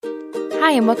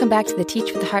Hi, and welcome back to the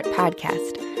Teach with Heart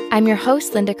podcast. I'm your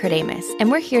host, Linda Cardamus, and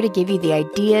we're here to give you the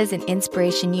ideas and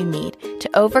inspiration you need to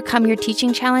overcome your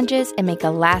teaching challenges and make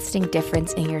a lasting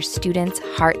difference in your students'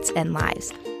 hearts and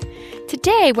lives.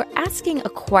 Today, we're asking a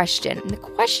question, and the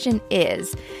question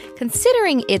is,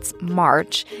 considering it's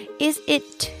March, is it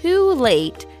too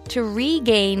late to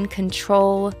regain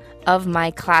control of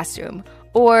my classroom?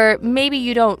 Or maybe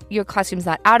your classroom's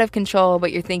not out of control,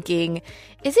 but you're thinking,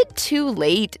 is it too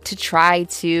late to try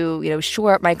to,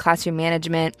 shore up my classroom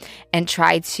management and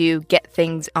try to get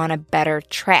things on a better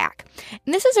track?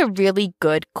 And this is a really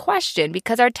good question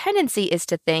because our tendency is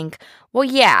to think, well,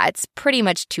 yeah, it's pretty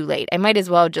much too late. I might as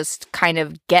well just kind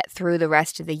of get through the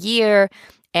rest of the year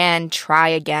and try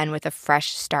again with a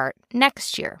fresh start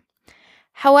next year.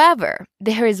 However,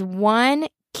 there is one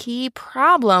key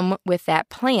problem with that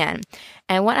plan.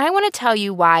 And I want to tell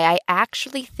you why I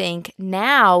actually think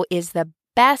now is the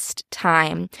best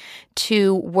time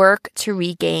to work to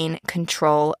regain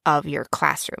control of your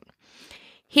classroom.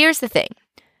 Here's the thing.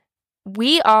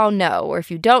 We all know, or if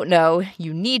you don't know,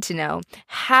 you need to know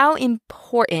how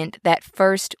important that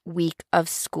first week of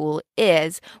school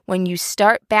is when you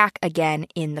start back again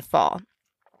in the fall.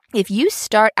 If you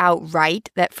start out right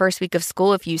that first week of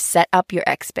school, if you set up your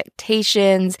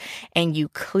expectations and you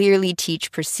clearly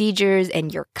teach procedures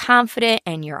and you're confident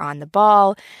and you're on the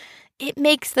ball, it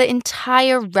makes the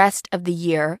entire rest of the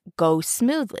year go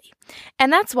smoothly.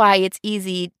 And that's why it's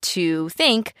easy to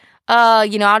think, I'll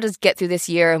just get through this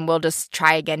year and we'll just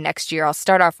try again next year. I'll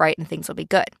start off right and things will be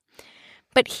good.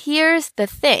 But here's the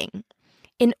thing.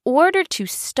 In order to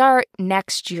start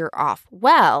next year off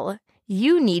well,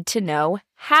 you need to know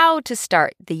how to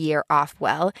start the year off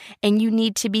well, and you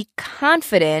need to be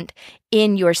confident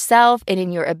in yourself and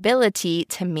in your ability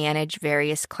to manage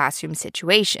various classroom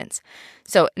situations.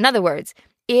 So, in other words,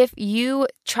 if you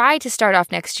try to start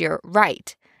off next year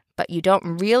right, but you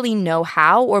don't really know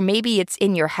how, or maybe it's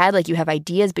in your head, like you have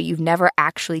ideas, but you've never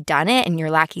actually done it and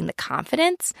you're lacking the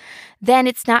confidence, then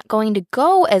it's not going to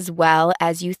go as well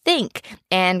as you think.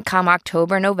 And come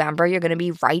October, November, you're going to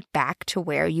be right back to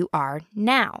where you are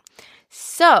now.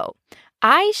 So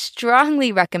I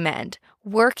strongly recommend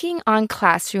working on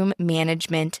classroom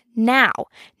management now.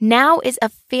 Now is a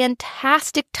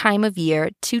fantastic time of year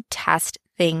to test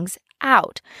things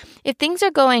out. If things are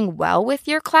going well with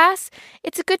your class,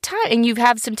 it's a good time, and you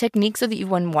have some techniques that you've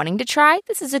been wanting to try,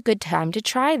 this is a good time to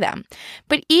try them.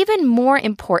 But even more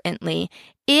importantly,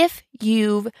 if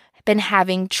you've been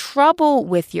having trouble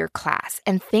with your class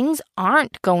and things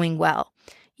aren't going well,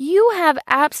 you have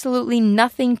absolutely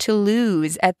nothing to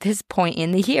lose at this point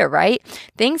in the year, right?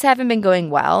 Things haven't been going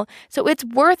well, so it's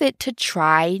worth it to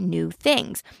try new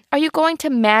things. Are you going to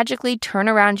magically turn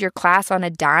around your class on a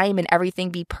dime and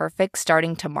everything be perfect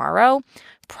starting tomorrow?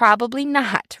 Probably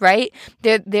not, right?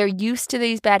 They're used to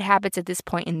these bad habits at this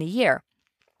point in the year.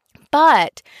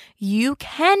 But you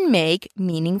can make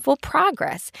meaningful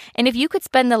progress. And if you could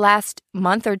spend the last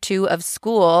month or two of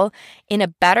school in a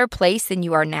better place than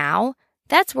you are now,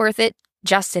 that's worth it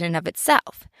just in and of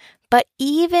itself. But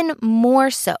even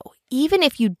more so, even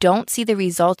if you don't see the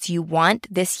results you want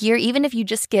this year, even if you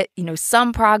just get,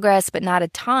 some progress but not a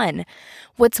ton,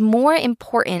 what's more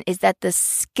important is that the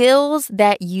skills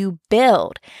that you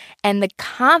build and the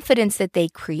confidence that they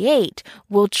create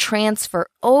will transfer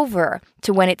over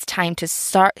to when it's time to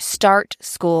start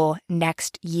school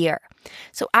next year.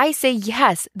 So I say,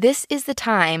 yes, this is the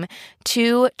time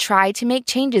to try to make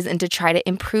changes and to try to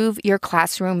improve your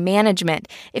classroom management.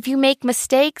 If you make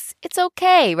mistakes, it's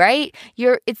okay, right?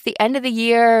 It's the end of the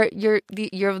year. Your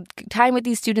time with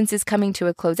these students is coming to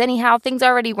a close anyhow. Things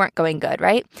already weren't going good,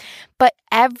 right? But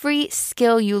every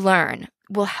skill you learn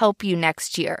will help you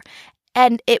next year.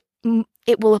 And it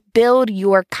will build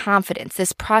your confidence.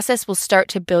 This process will start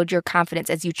to build your confidence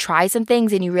as you try some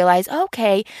things and you realize,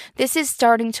 okay, this is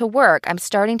starting to work. I'm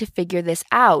starting to figure this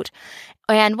out.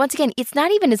 And once again, it's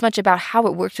not even as much about how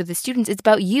it works with the students. It's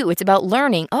about you. It's about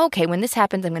learning. Okay, when this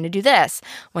happens, I'm going to do this.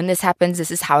 When this happens,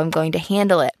 this is how I'm going to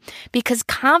handle it. Because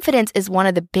confidence is one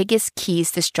of the biggest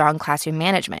keys to strong classroom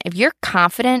management. If you're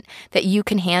confident that you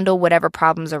can handle whatever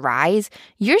problems arise,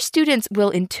 your students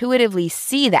will intuitively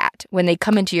see that when they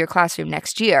come into your classroom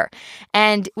next year.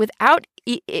 And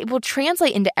it will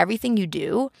translate into everything you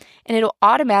do, and it'll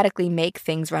automatically make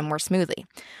things run more smoothly.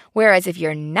 Whereas if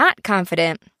you're not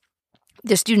confident,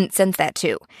 the students sense that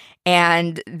too,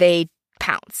 and they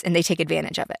pounce and they take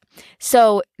advantage of it.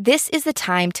 So this is the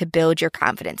time to build your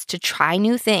confidence, to try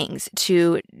new things,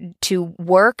 to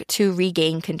work to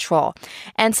regain control.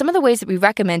 And some of the ways that we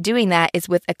recommend doing that is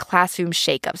with a classroom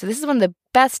shakeup. So this is one of the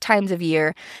best times of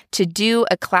year to do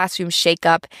a classroom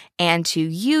shakeup and to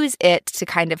use it to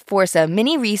kind of force a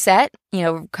mini reset,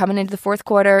 coming into the fourth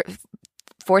quarter,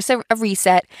 force a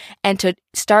reset, and to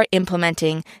start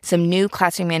implementing some new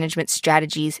classroom management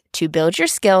strategies to build your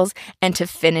skills and to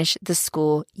finish the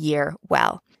school year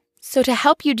well. So to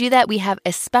help you do that, we have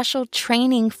a special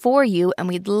training for you, and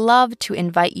we'd love to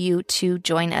invite you to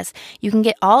join us. You can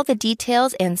get all the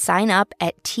details and sign up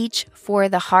at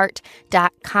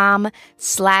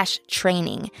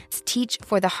teachfortheheart.com/training. It's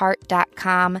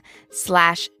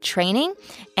teachfortheheart.com/training.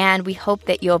 And we hope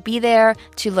that you'll be there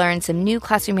to learn some new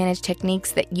classroom management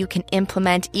techniques that you can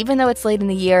implement. Even though it's late in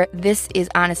the year, this is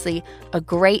honestly a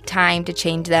great time to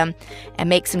change them and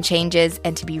make some changes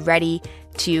and to be ready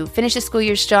to finish the school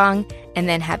year strong and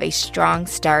then have a strong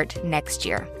start next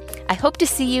year. I hope to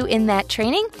see you in that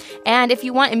training. And if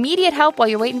you want immediate help while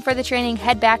you're waiting for the training,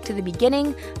 head back to the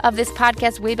beginning of this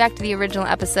podcast, way back to the original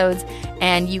episodes,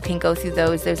 and you can go through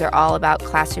those. Those are all about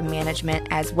classroom management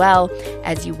as well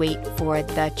as you wait for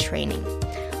the training.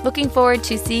 Looking forward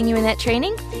to seeing you in that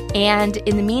training. And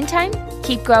in the meantime,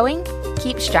 keep growing,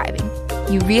 keep striving.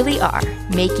 You really are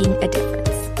making a difference.